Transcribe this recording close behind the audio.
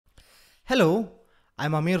Hello,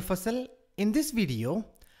 I'm Amir Fasal. In this video,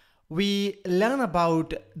 we learn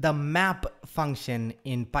about the map function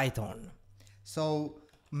in Python. So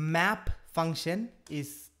map function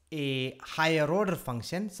is a higher order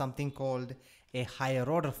function, something called a higher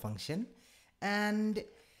order function. And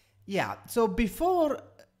yeah, so before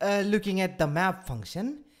looking at the map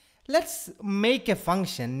function, let's make a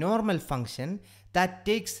function, normal function, that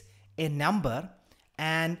takes a number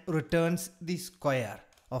and returns the square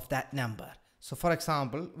of that number. So for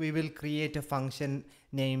example, we will create a function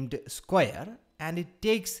named square, and it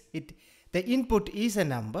takes it, the input is a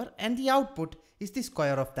number and the output is the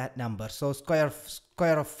square of that number. So square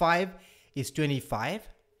of 5 is 25.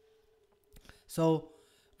 So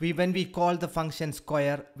when we call the function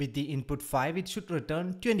square with the input 5, it should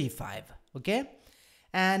return 25. Okay,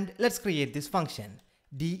 and let's create this function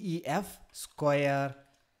def square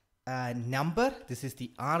number. This is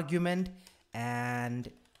the argument, and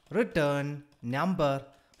return number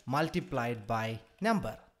multiplied by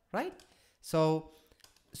number, right? So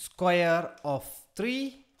square of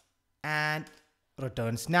 3 and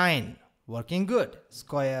returns 9, working good.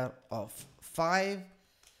 Square of 5,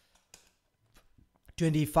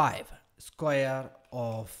 25. Square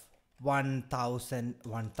of 1000,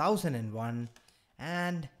 1001,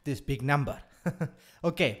 and this big number.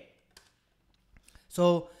 Okay,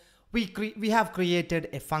 so we have created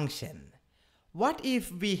a function. What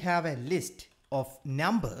if we have a list of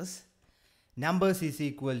numbers? Numbers is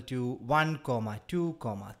equal to 1, 2,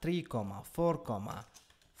 3, 4,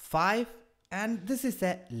 5, and this is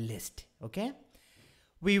a list. Okay,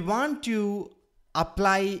 we want to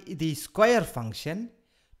apply the square function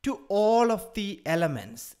to all of the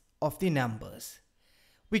elements of the numbers.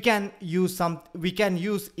 We can use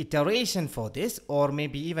iteration for this, or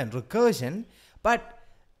maybe even recursion, but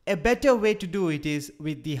a better way to do it is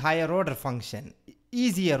with the higher order function,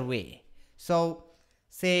 easier way. So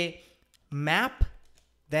say map,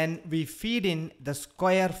 then we feed in the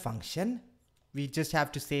square function. We just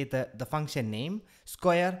have to say the function name,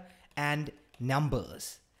 square, and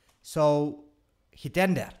numbers. So hit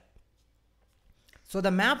enter. So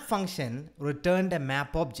the map function returned a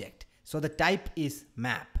map object. So the type is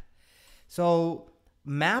map. So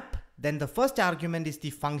map, then the first argument is the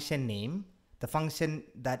function name, the function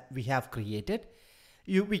that we have created.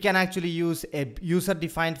 We can actually use a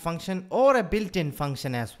user-defined function or a built-in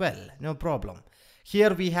function as well, no problem.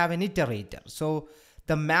 Here we have an iterator. So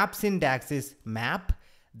the map syntax is map,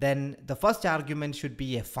 then the first argument should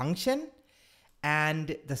be a function,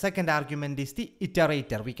 and the second argument is the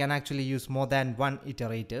iterator. We can actually use more than one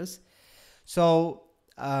iterators. So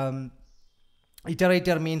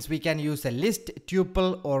iterator means we can use a list,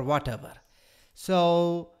 tuple, or whatever.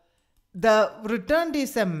 So the returned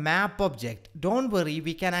is a map object. Don't worry,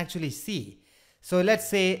 we can actually see. So let's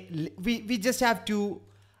say we just have to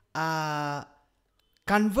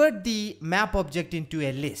convert the map object into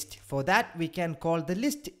a list. For that, we can call the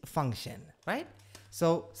list function, right?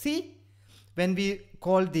 So see, when we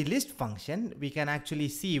call the list function, we can actually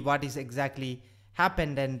see what is exactly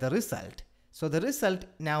happened and the result. So the result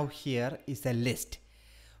now here is a list.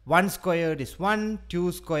 1 squared is 1,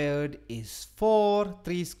 2 squared is 4,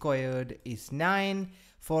 3 squared is 9,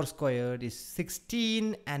 4 squared is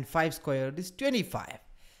 16, and 5 squared is 25.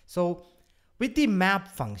 So with the map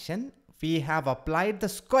function, we have applied the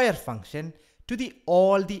square function to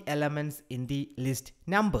all the elements in the list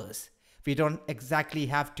numbers. We don't exactly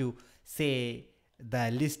have to say the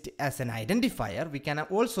list as an identifier. We can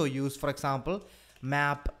also use, for example,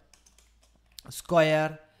 map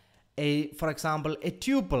square, for example, a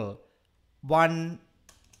tuple 1,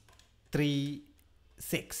 3,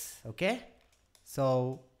 6. Okay,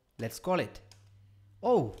 so let's call it.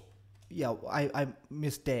 Oh yeah, I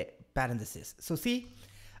missed a parenthesis. So see,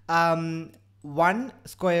 1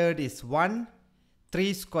 squared is 1,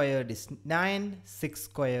 3 squared is 9, 6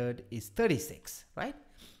 squared is 36, right?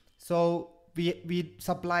 So we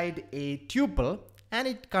supplied a tuple, and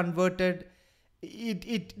it converted,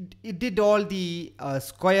 it did all the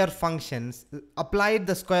square functions, applied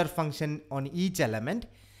the square function on each element,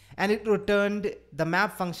 and it returned, the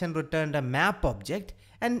map function returned a map object,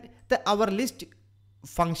 and our list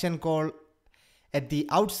function call at the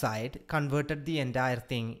outside converted the entire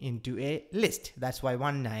thing into a list. That's why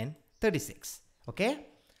 1936. Okay,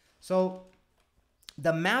 so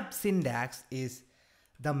the map syntax is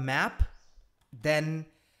the map, then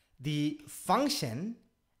the function,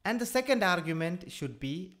 and the second argument should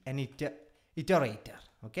be an iterator,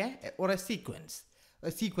 okay, or a sequence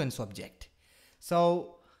object.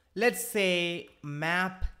 So let's say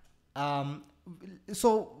map,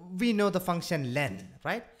 so we know the function len,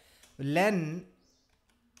 right? Len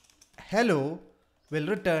hello will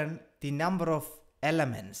return the number of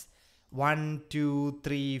elements 1, 2,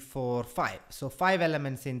 3, 4, 5. So 5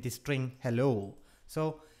 elements in the string hello.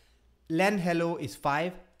 So len hello is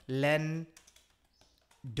 5, len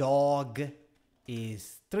dog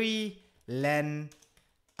is 3, len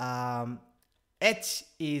h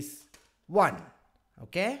is 1.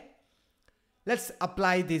 Okay, let's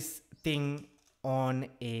apply this thing on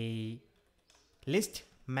a list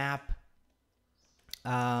map.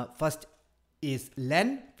 First is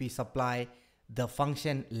len. We supply the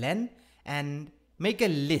function len and make a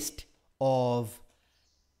list of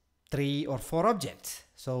 3 or 4 objects.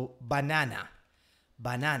 So banana,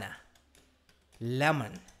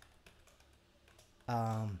 lemon,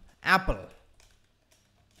 apple,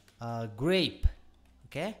 grape.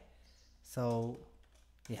 Okay, so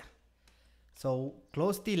yeah, so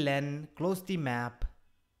close the len, close the map.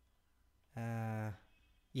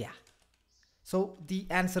 Yeah, so the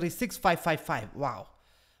answer is 6555. Wow,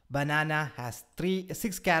 banana has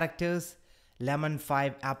 6 characters, lemon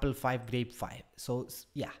 5, apple 5, grape 5. So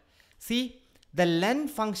yeah, see, the len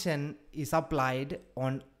function is applied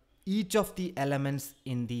on each of the elements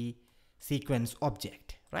in the sequence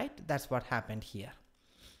object, right? That's what happened here.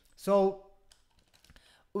 So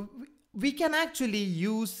we can actually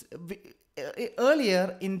use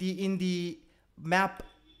earlier in the map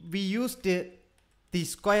we used the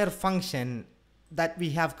square function that we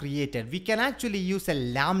have created. We can actually use a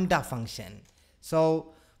lambda function.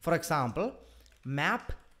 So for example,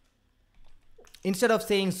 map, instead of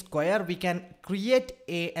saying square, we can create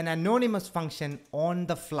an anonymous function on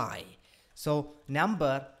the fly. So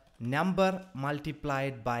number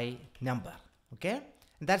multiplied by number. Okay,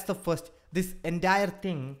 and that's the first. This entire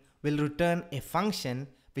thing will return a function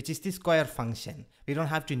which is the square function. We don't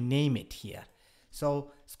have to name it here.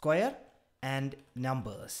 So square and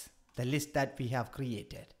numbers, the list that we have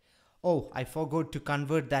created. Oh, I forgot to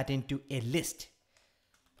convert that into a list.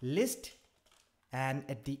 List, and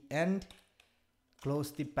at the end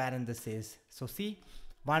close the parenthesis. So see,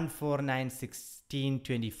 1, 4, 9, 16,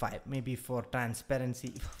 25. Maybe for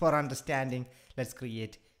transparency, for understanding, let's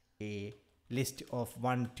create a list of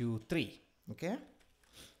 1, 2, 3. Okay,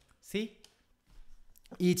 see,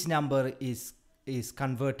 each number is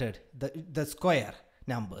converted, the square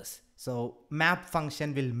numbers. So map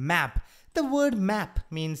function will map. The word map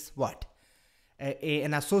means what?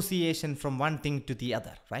 An association from one thing to the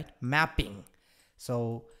other, right? Mapping.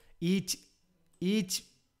 So each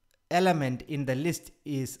element in the list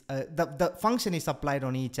is the function is applied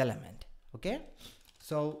on each element. Okay,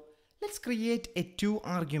 so let's create a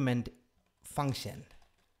 2-argument function.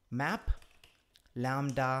 Map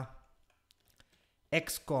lambda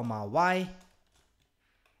x comma y,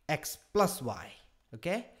 x plus y.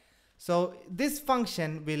 Okay, so this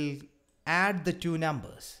function will add the 2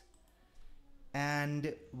 numbers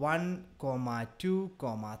and 1 comma 2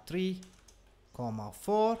 comma 3 comma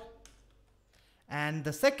 4, and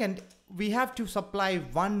the second we have to supply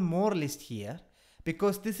one more list here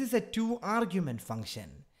because this is a 2-argument function.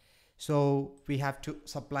 So we have to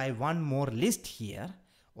supply one more list here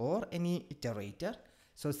or any iterator.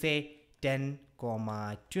 So say 10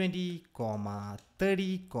 comma 20 comma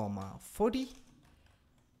 30 comma 40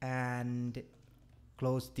 and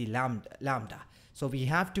close the lambda. So we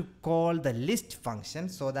have to call the list function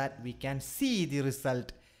so that we can see the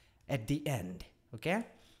result at the end. Okay,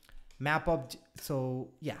 map object. So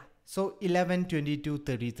yeah, so 11, 22,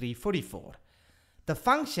 33, 44. The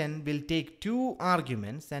function will take 2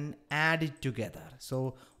 arguments and add it together.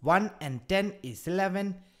 So 1 and 10 is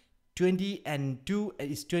 11, 20 and 2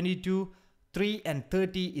 is 22, 3 and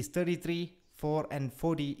 30 is 33, 4 and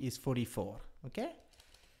 40 is 44. Okay,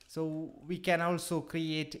 so we can also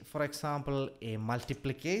create, for example, a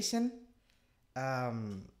multiplication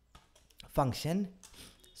function.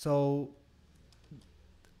 So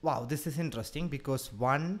wow, this is interesting because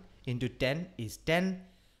 1 into 10 is 10,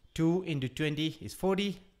 2 into 20 is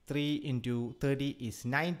 40, 3 into 30 is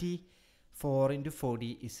 90, 4 into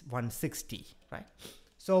 40 is 160, right?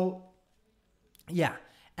 So yeah,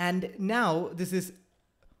 and now this is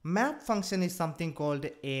map function is something called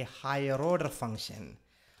a higher order function.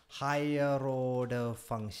 Higher order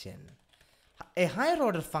function. A higher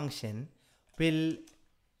order function will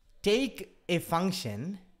take a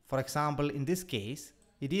function. For example, in this case,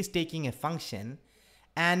 it is taking a function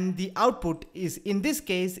and the output is, in this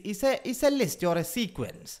case, is a list or a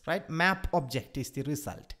sequence, right? Map object is the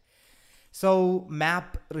result. So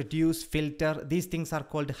map, reduce, filter, these things are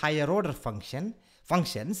called higher order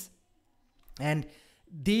functions, and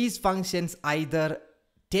these functions either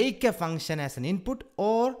take a function as an input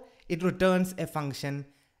or it returns a function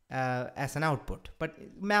as an output. But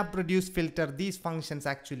map, reduce, filter, these functions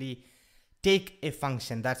actually take a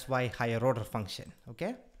function. That's why higher order function.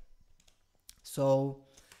 Okay. So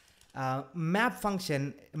map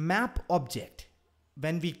function, map object,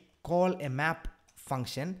 when we call a map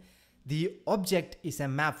function, the object is a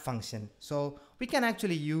map function. So we can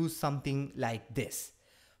actually use something like this.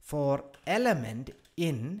 For element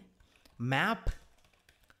in map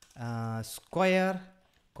square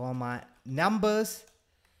comma numbers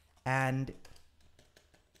and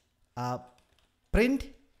print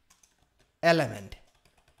element.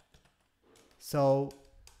 So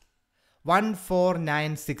 1, 4,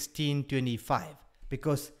 9, 16, 25,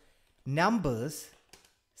 because numbers,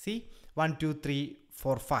 see, 1, 2, 3,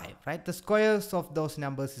 4, 5, right? The squares of those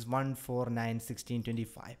numbers is 1, 4, 9, 16,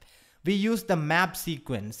 25. We use the map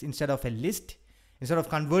sequence instead of a list. Instead of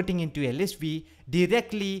converting into a list, we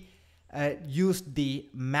directly use the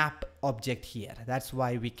map object here. That's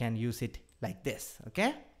why we can use it like this.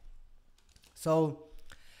 Okay. So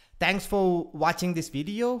thanks for watching this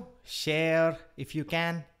video. Share if you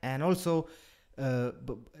can, and also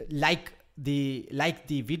like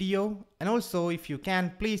the video, and also if you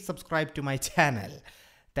can, please subscribe to my channel.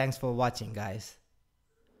 Thanks for watching, guys.